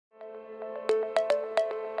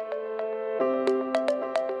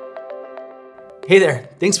Hey there,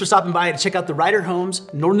 thanks for stopping by to check out the Ryder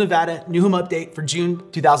Home's Northern Nevada new home update for June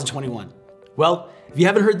 2021. Well, if you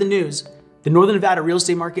haven't heard the news, the Northern Nevada real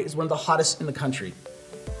estate market is one of the hottest in the country.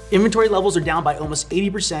 Inventory levels are down by almost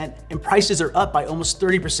 80% and prices are up by almost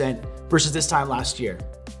 30% versus this time last year.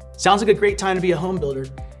 Sounds like a great time to be a home builder,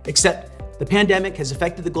 except the pandemic has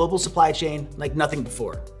affected the global supply chain like nothing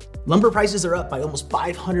before. Lumber prices are up by almost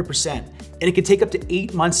 500%, and it can take up to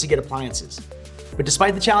 8 months to get appliances. But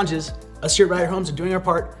despite the challenges, us here at Ryder Homes are doing our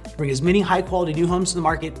part to bring as many high quality new homes to the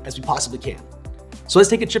market as we possibly can. So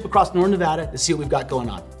let's take a trip across Northern Nevada to see what we've got going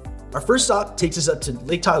on. Our first stop takes us up to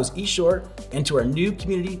Lake Tahoe's East Shore and to our new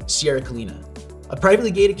community, Sierra Colina, a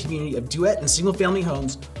privately gated community of duet and single family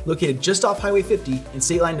homes located just off Highway 50 in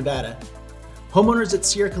State Line, Nevada. Homeowners at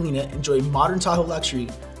Sierra Colina enjoy modern Tahoe luxury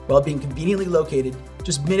while being conveniently located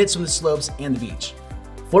just minutes from the slopes and the beach.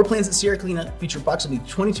 Floor plans at Sierra Colina feature approximately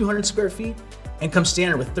 2,200 square feet and come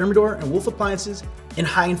standard with Thermador and Wolf appliances and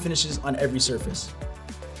high-end finishes on every surface.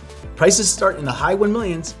 Prices start in the high 1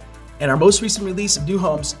 millions, and our most recent release of new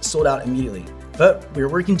homes sold out immediately. But we are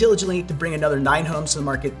working diligently to bring another 9 homes to the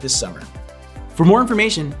market this summer. For more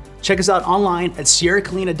information, check us out online at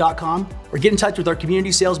sierracolina.com or get in touch with our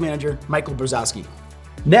community sales manager, Michael Brzozowski.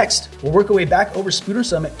 Next, we'll work our way back over Spooner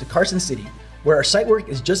Summit to Carson City, where our site work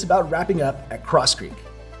is just about wrapping up at Cross Creek.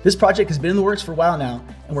 This project has been in the works for a while now,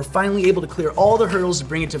 and we're finally able to clear all the hurdles to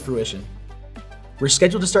bring it to fruition. We're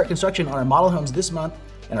scheduled to start construction on our model homes this month,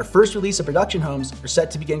 and our first release of production homes are set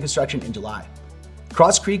to begin construction in July.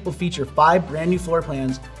 Cross Creek will feature 5 brand new floor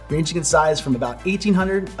plans ranging in size from about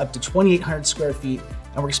 1,800 up to 2,800 square feet,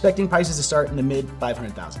 and we're expecting prices to start in the mid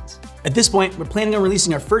 500,000s. At this point, we're planning on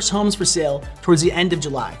releasing our first homes for sale towards the end of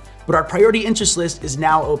July, but our priority interest list is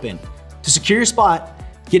now open. To secure your spot,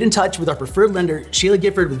 get in touch with our preferred lender, Shayla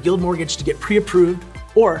Gifford with Guild Mortgage, to get pre-approved,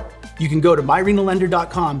 or you can go to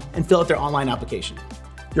myrenalender.com and fill out their online application.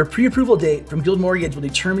 Your pre-approval date from Guild Mortgage will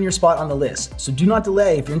determine your spot on the list, so do not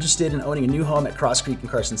delay if you're interested in owning a new home at Cross Creek in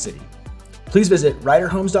Carson City. Please visit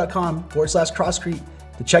ryderhomes.com/Cross Creek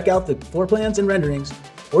to check out the floor plans and renderings,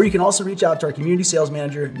 or you can also reach out to our community sales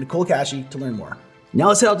manager, Nicole Cashy, to learn more. Now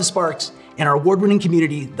let's head out to Sparks and our award-winning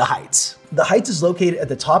community, The Heights. The Heights is located at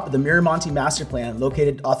the top of the Miramonte Master Plan,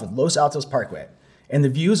 located off of Los Altos Parkway, and the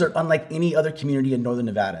views are unlike any other community in Northern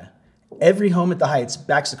Nevada. Every home at The Heights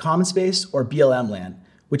backs a common space or BLM land,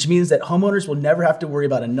 which means that homeowners will never have to worry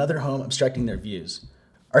about another home obstructing their views.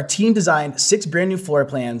 Our team designed 6 brand new floor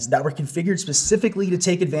plans that were configured specifically to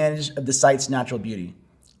take advantage of the site's natural beauty.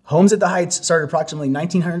 Homes at The Heights start at approximately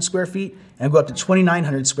 1,900 square feet and go up to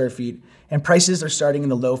 2,900 square feet, and prices are starting in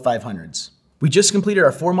the low 500s. We just completed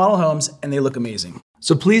our 4 model homes and they look amazing.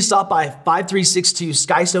 So please stop by 5362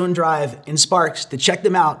 Skystone Drive in Sparks to check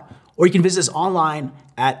them out, or you can visit us online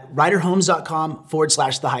at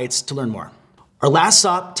ryderhomes.com/The Heights to learn more. Our last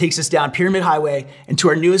stop takes us down Pyramid Highway and to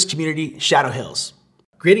our newest community, Shadow Hills.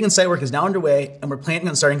 Grading and site work is now underway, and we're planning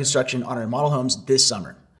on starting construction on our model homes this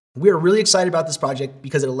summer. We are really excited about this project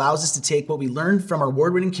because it allows us to take what we learned from our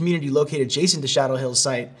award-winning community located adjacent to Shadow Hills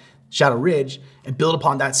site, Shadow Ridge, and build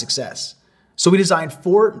upon that success. So we designed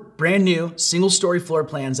 4 brand new single-story floor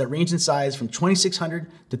plans that range in size from 2,600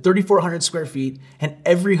 to 3,400 square feet, and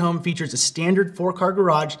every home features a standard 4-car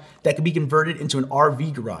garage that can be converted into an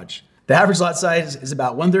RV garage. The average lot size is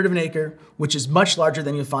about 1/3 of an acre, which is much larger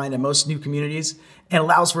than you'll find in most new communities, and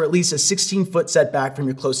allows for at least a 16-foot setback from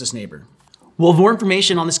your closest neighbor. We'll have more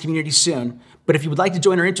information on this community soon, but if you would like to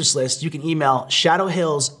join our interest list, you can email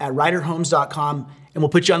shadowhills@ryderhomes.com, and we'll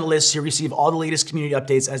put you on the list to receive all the latest community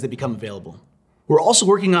updates as they become available. We're also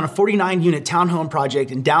working on a 49-unit townhome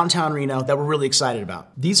project in downtown Reno that we're really excited about.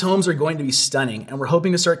 These homes are going to be stunning, and we're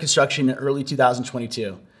hoping to start construction in early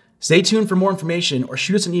 2022. Stay tuned for more information or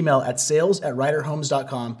shoot us an email at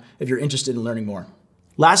sales@ryderhomes.com if you're interested in learning more.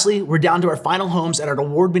 Lastly, we're down to our final homes at our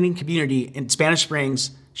award-winning community in Spanish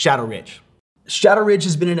Springs, Shadow Ridge. Shadow Ridge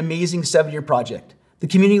has been an amazing 7-year project. The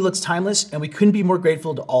community looks timeless, and we couldn't be more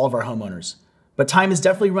grateful to all of our homeowners. But time is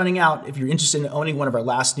definitely running out if you're interested in owning one of our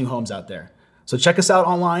last new homes out there. So check us out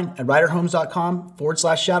online at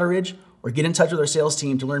ryderhomes.com/Shadow Ridge, or get in touch with our sales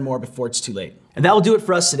team to learn more before it's too late. And that will do it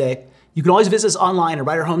for us today. You can always visit us online at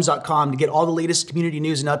ryderhomes.com to get all the latest community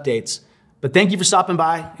news and updates. But thank you for stopping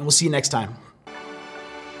by, and we'll see you next time.